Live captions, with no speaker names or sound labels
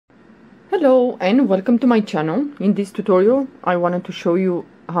Hello and welcome to my channel. In this tutorial I wanted to show you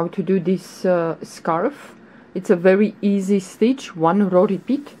how to do this scarf. It's a very easy stitch, one row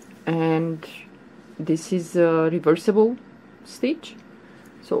repeat, and this is a reversible stitch,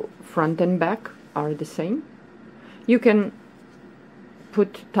 so front and back are the same. You can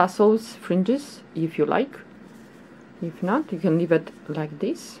put tassels, fringes if you like. If not, you can leave it like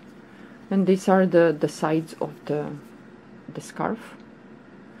this. And these are the sides of the scarf.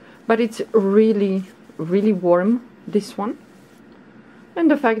 But it's really warm, this one.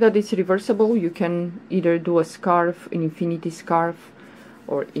 And the fact that it's reversible, you can either do a scarf, an infinity scarf,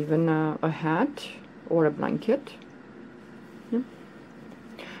 or even a hat or a blanket. Yeah.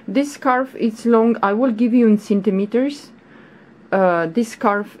 This scarf is long, I will give you in centimeters. This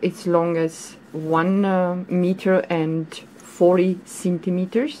scarf is long as 1 meter and 40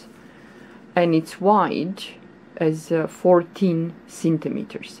 centimeters, and it's wide as 14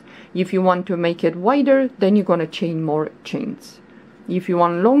 centimeters. If you want to make it wider, then you're gonna chain more chains. If you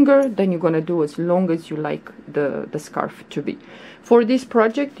want longer, then you're gonna do as long as you like the scarf to be. For this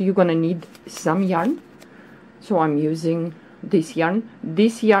project, you're gonna need some yarn. So I'm using this yarn.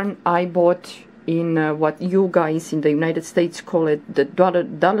 This yarn I bought in what you guys in the United States call it the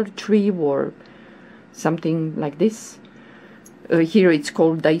Dollar Tree or something like this. Here it's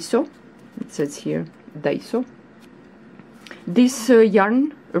called Daiso. It says here Daiso. This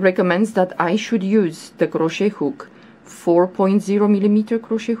yarn recommends that I should use the crochet hook 4.0 millimeter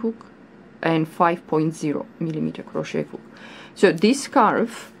crochet hook and 5.0 millimeter crochet hook. So this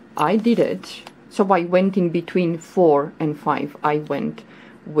scarf, I did it, so I went in between 4 and 5. I went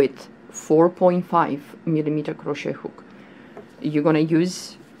with 4.5 millimeter crochet hook. You're gonna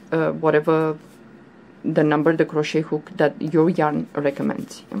use whatever the number, the crochet hook that your yarn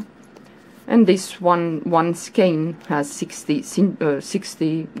recommends. Yeah? And this one skein has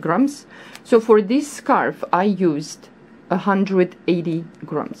 60 grams. So for this scarf I used 180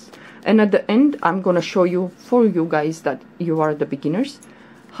 grams. And at the end I'm gonna show you, for you guys that you are the beginners,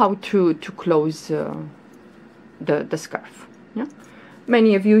 how to close the scarf. Yeah,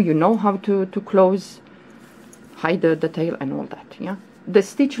 many of you know how to close, hide the tail and all that. Yeah, the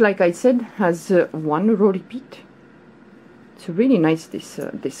stitch, like I said, has 1 row repeat. It's really nice, this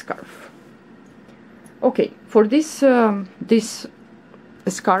scarf. Okay, for this this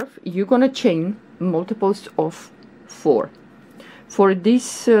scarf you're gonna chain multiples of 4. For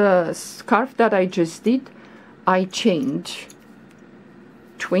this scarf that I just did, I chained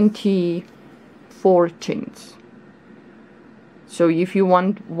 24 chains. So if you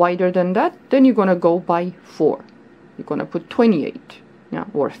want wider than that, then you're gonna go by 4. You're gonna put 28, yeah,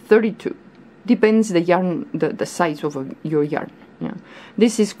 or 32. Depends the yarn, the size of your yarn. Yeah,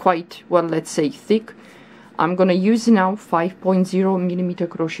 this is quite, well, let's say thick. I'm gonna use now 5.0 millimeter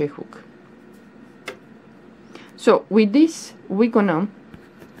crochet hook. So with this we're gonna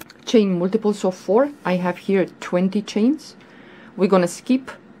chain multiples of 4. I have here 20 chains. We're gonna skip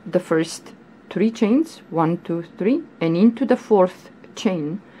the first 3 chains, 1, 2, 3, and into the 4th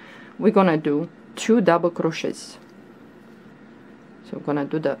chain we're gonna do 2 double crochets. So we're gonna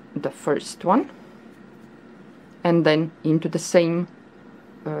do the first one, and then into the same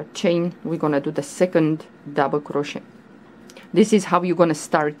chain we're gonna do the second double crochet. This is how you're gonna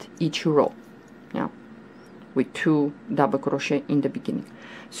start each row, yeah, with 2 double crochet in the beginning.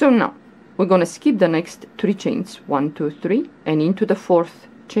 So now we're gonna skip the next 3 chains, 1, 2, 3, and into the 4th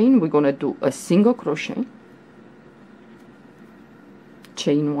chain we're gonna do a single crochet,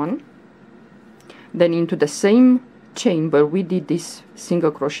 chain 1, then into the same chain where we did this single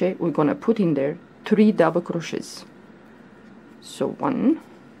crochet we're gonna put in there 3 double crochets. So 1,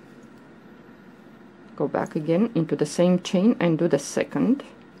 go back again into the same chain and do the second,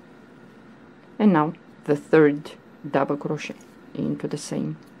 and now the 3rd double crochet into the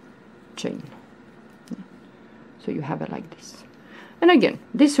same chain. So you have it like this. And again,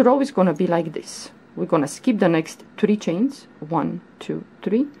 this row is gonna be like this. We're gonna skip the next 3 chains, 1, 2,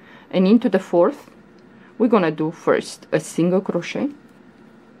 3, and into the 4th we're gonna do first a single crochet,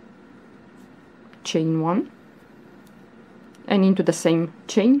 chain 1, and into the same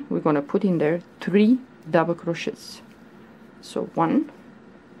chain we're gonna put in there 3 double crochets. So 1,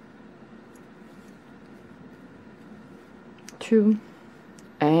 2,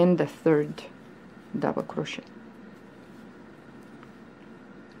 and the 3rd double crochet.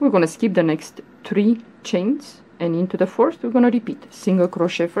 We're gonna skip the next 3 chains, and into the 4th we're gonna repeat single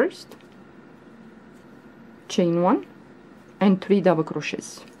crochet first, chain 1, and 3 double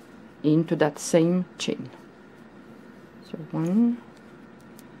crochets into that same chain. So 1,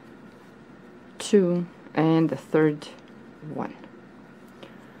 2, and the 3rd one.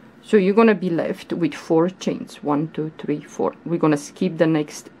 So you're gonna be left with 4 chains. 1, 2, 3, 4. We're gonna skip the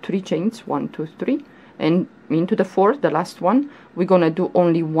next 3 chains. 1, 2, 3, and into the 4th, the last one, we're gonna do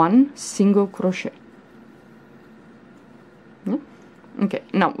only 1 single crochet. Yeah? Okay,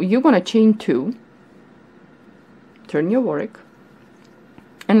 now you're gonna chain 2, turn your work,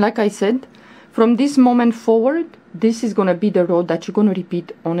 and like I said, from this moment forward, this is gonna be the row that you're gonna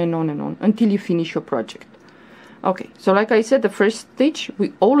repeat on and on and on until you finish your project. Okay, so like I said, the first stitch,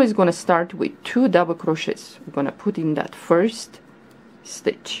 we always gonna start with 2 double crochets. We're gonna put in that first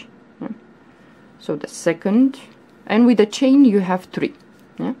stitch. Yeah? So the second, and with the chain you have 3.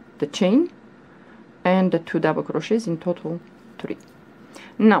 Yeah? The chain and the 2 double crochets, in total 3.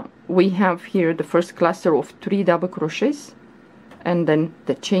 Now we have here the first cluster of 3 double crochets, and then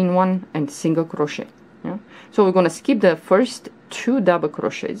the chain 1 and single crochet. Yeah? So we're gonna skip the first 2 double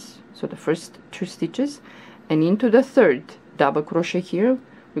crochets, so the first 2 stitches, and into the 3rd double crochet here,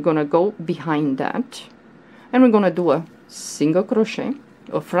 we're gonna go behind that, and we're gonna do a single crochet,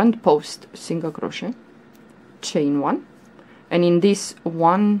 a front post single crochet, chain 1, and in this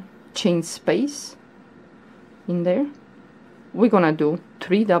 1 chain space in there, we're gonna do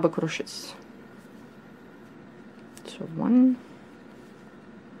 3 double crochets. So 1,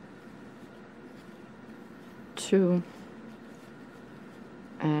 2,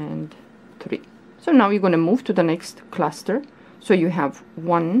 and 3. So now you're going to move to the next cluster. So you have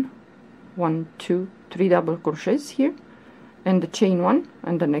 1, 1, 2, 3 double crochets here, and the chain 1,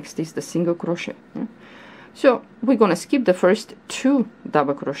 and the next is the single crochet. Yeah? So we're going to skip the first 2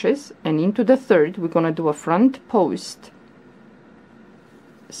 double crochets, and into the 3rd we're going to do a front post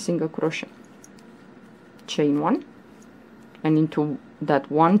single crochet, chain 1, and into that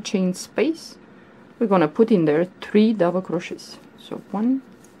 1 chain space we're going to put in there 3 double crochets. So 1,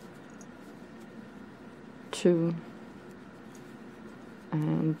 2,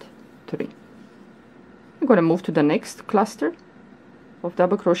 and 3. We're going to move to the next cluster of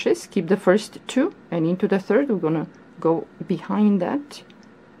double crochets, skip the first 2, and into the 3rd we're going to go behind that.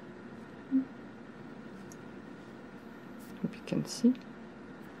 Hope you can see.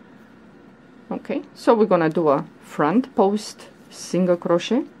 Okay, so we're going to do a front post single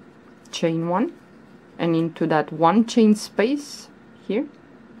crochet, chain 1, and into that 1 chain space here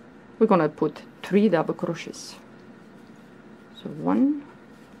we're going to put 3 double crochets. So 1,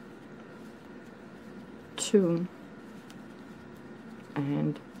 2,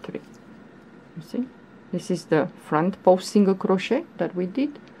 and 3. You see, this is the front post single crochet that we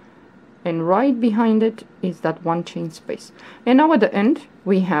did, and right behind it is that 1 chain space. And now at the end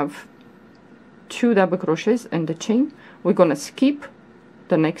we have 2 double crochets and the chain. We're gonna skip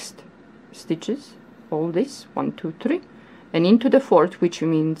the next stitches, all this 1, 2, 3, and into the 4th, which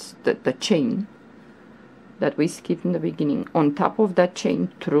means that the chain that we skipped in the beginning, on top of that chain,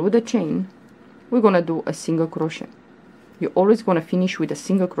 through the chain, we're gonna do a single crochet. You're always gonna finish with a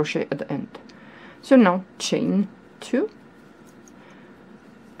single crochet at the end. So now chain 2,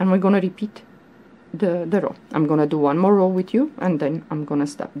 and we're gonna repeat the row. I'm gonna do 1 more row with you, and then I'm gonna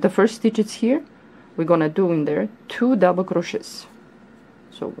stop. The first stitches here, we're gonna do in there 2 double crochets.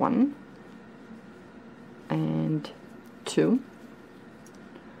 So 1 and 2.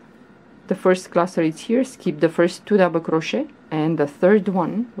 The first cluster is here, skip the first 2 double crochet, and the 3rd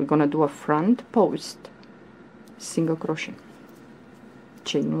one we're gonna do a front post single crochet,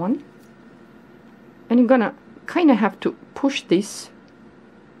 chain 1, and you're gonna kind of have to push this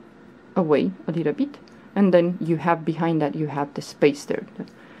away a little bit, and then you have behind that you have the space there, the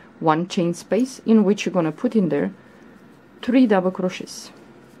 1 chain space, in which you're gonna put in there 3 double crochets.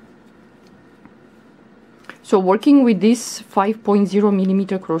 So working with this 5.0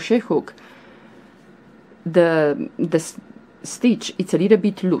 millimeter crochet hook, the stitch, it's a little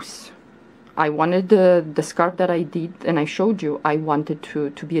bit loose. I wanted the scarf that I did and I showed you, I wanted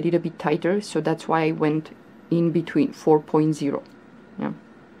to be a little bit tighter, so that's why I went in between 4.0. Yeah.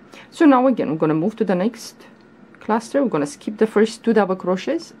 So now again we're going to move to the next cluster. We're going to skip the first 2 double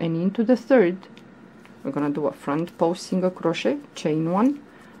crochets, and into the 3rd we're going to do a front post single crochet, chain 1,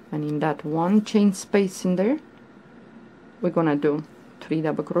 and in that 1 chain space in there we're going to do 3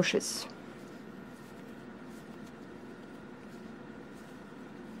 double crochets.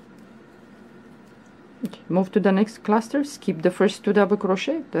 Okay, move to the next cluster, skip the first 2 double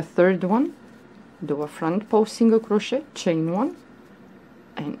crochet, the 3rd one, do a front post single crochet, chain 1,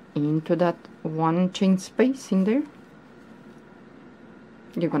 and into that 1 chain space in there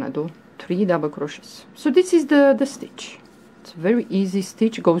you're gonna do 3 double crochets. So this is the stitch. It's a very easy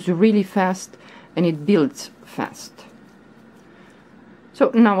stitch, goes really fast, and it builds fast. So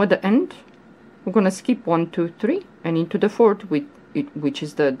now at the end we're gonna skip 1, 2, 3, and into the 4th with which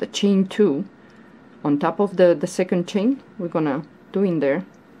is the chain 2, on top of the second chain, we're gonna do in there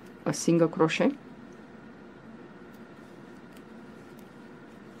a single crochet.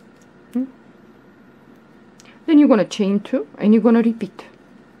 Then you're gonna chain 2 and you're gonna repeat.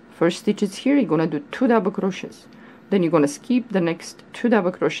 First stitch is here, you're gonna do 2 double crochets. Then you're gonna skip the next 2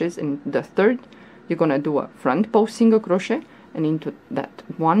 double crochets, and the third you're gonna do a front post single crochet, and into that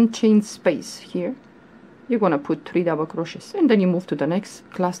 1 chain space here you're gonna put 3 double crochets, and then you move to the next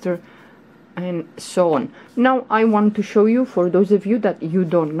cluster, and so on. Now I want to show you, for those of you that you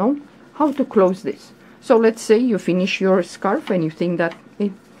don't know, how to close this. So let's say you finish your scarf and you think that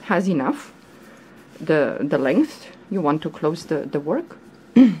it has enough, the length, you want to close the work.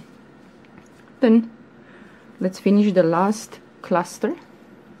 Then let's finish the last cluster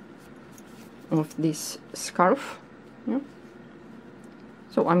of this scarf. Yeah.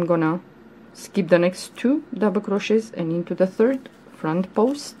 So I'm gonna skip the next 2 double crochets and into the third, front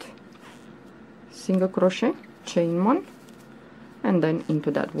post single crochet, chain 1, and then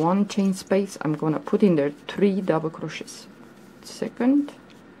into that 1 chain space I'm gonna put in there 3 double crochets, second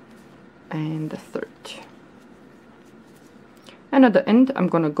and the third. And at the end I'm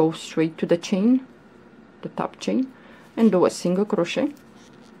gonna go straight to the chain, the top chain, and do a single crochet,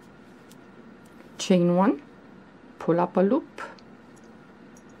 chain 1, pull up a loop,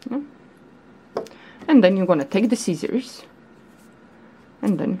 yeah. And then you're gonna take the scissors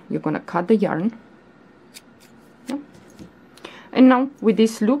and then you're gonna cut the yarn, yeah. And now with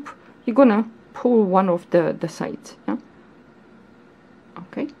this loop you're gonna pull one of the sides, yeah.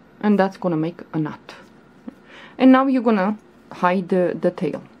 Okay, and that's gonna make a knot. And now you're gonna hide the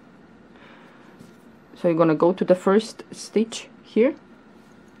tail. So you're gonna go to the first stitch here,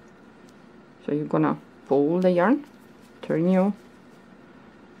 so you're gonna pull the yarn, turn your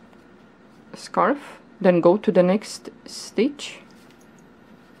scarf, then go to the next stitch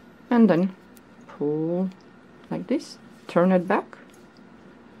and then pull like this, turn it back,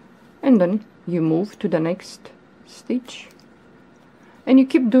 and then you move to the next stitch, and you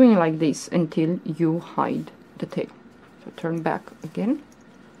keep doing like this until you hide the tail. So turn back again,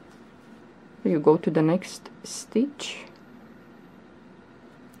 you go to the next stitch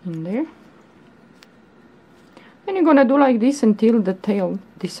in there, and you're gonna do like this until the tail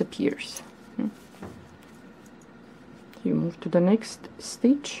disappears. You move to the next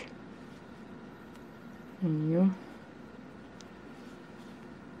stitch and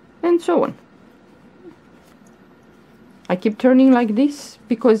so on. I keep turning like this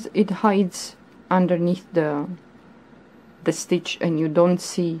because it hides underneath the stitch and you don't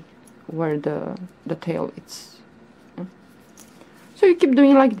see where the tail is. So you keep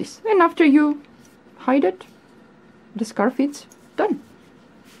doing like this, and after you hide it, the scarf is done.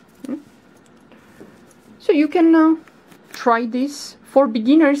 So you can now try this. For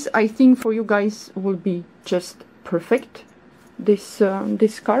beginners, I think for you guys will be just perfect, this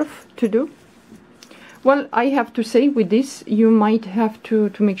scarf to do. Well, I have to say with this you might have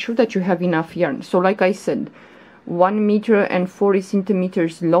to make sure that you have enough yarn. So like I said, 1 meter and 40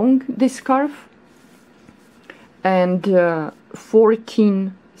 centimeters long, this scarf, and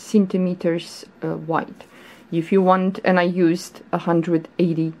 14 centimeters wide. If you want, and I used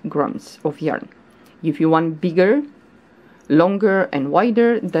 180 grams of yarn. If you want bigger, longer and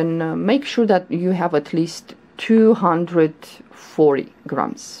wider, then make sure that you have at least 240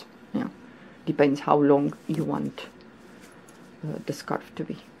 grams. Yeah, depends how long you want the scarf to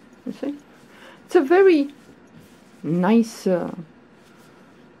be. You see, it's a very nice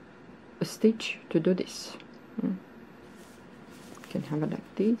stitch to do this. You can have it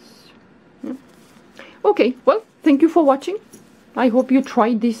like this. Yeah. Okay, well, thank you for watching. I hope you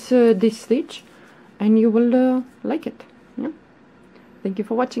try this this stitch and you will like it. Yeah. Thank you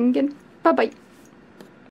for watching again. Bye bye.